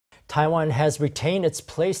Taiwan has retained its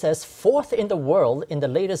place as fourth in the world in the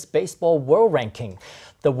latest baseball world ranking.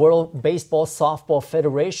 The World Baseball Softball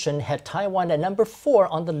Confederation had Taiwan at number 4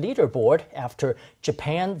 on the leaderboard after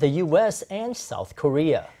Japan, the U.S., and South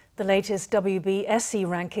Korea. The latest WBSC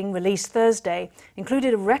ranking released Thursday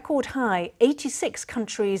included a record high 86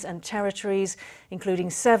 countries and territories,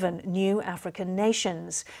 including 7 new African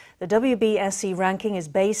nations. The WBSC ranking is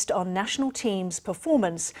based on national teams'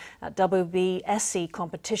 performance at WBSC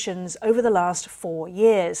competitions over the last 4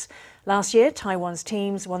 years. Last year, Taiwan's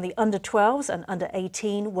teams won the Under-12s and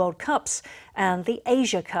Under-18 World Cups and the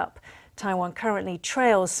Asia Cup. Taiwan currently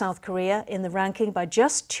trails South Korea in the ranking by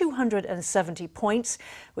just 270 points,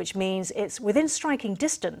 which means it's within striking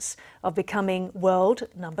distance of becoming world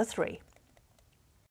number 3.